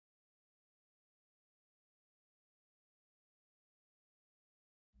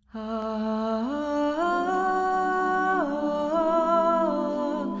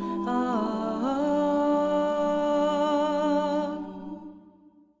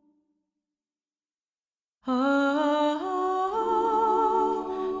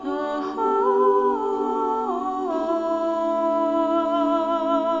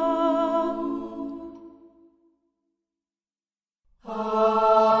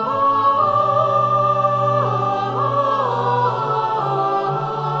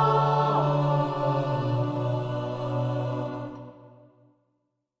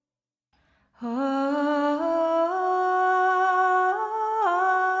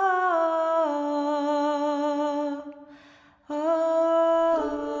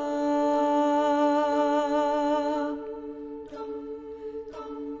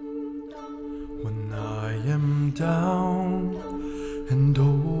When I am down and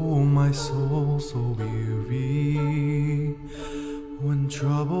oh my soul so weary, when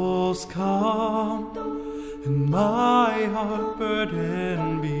troubles come and my heart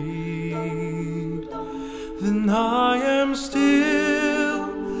burden be, then I am still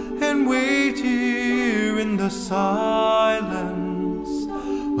and wait here in the silence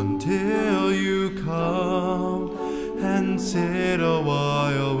until you come and sit a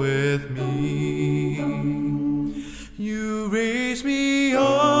while with me. You raise me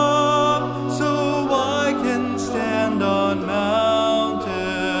up so I can stand on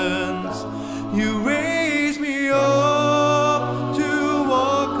mountains. You raise me up to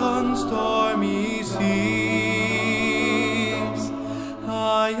walk on stormy seas.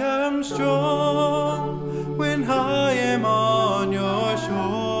 I am strong when I am on your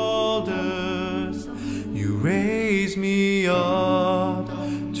shoulders. You raise me up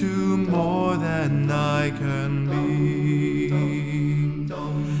to more than I can be.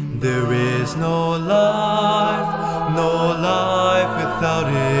 There is no life without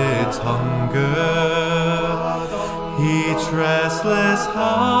its hunger. Each restless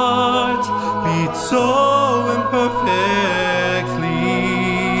heart beats so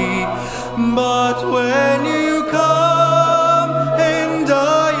imperfectly, but when you come and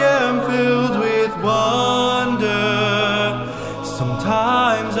I am filled with wonder,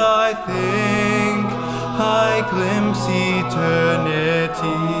 sometimes I think I glimpse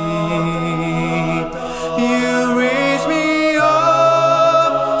eternity. You raise me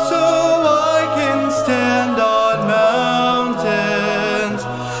up so I can stand on mountains.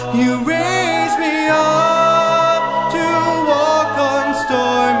 You raise me up to walk on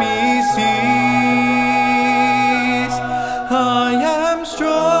stormy seas. I am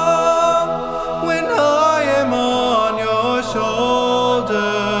strong when I am on your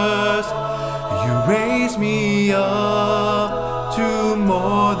shoulders. You raise me up to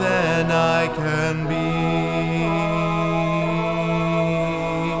more than I can be.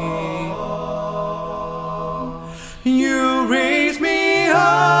 You raise me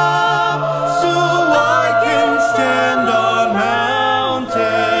up so I can stand on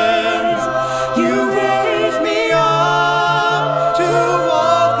mountains. You raise me up to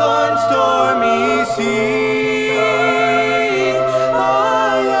walk on stormy seas. I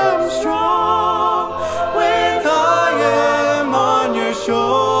am strong when I am on your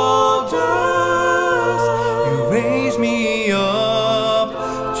shoulders. You raise me up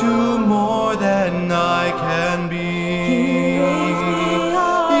to more than I can be.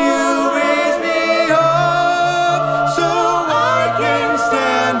 You raise me up so I can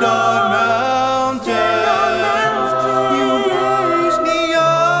stand on mountains. You raise me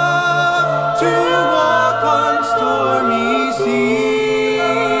up to walk on stormy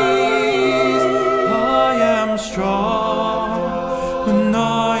seas. I am strong when I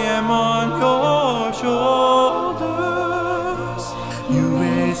am on your shoulders. You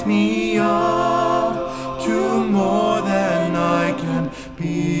raise me up to more than I can be.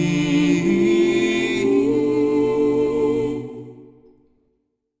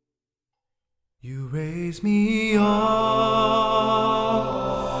 You raise me up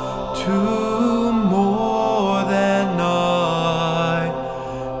to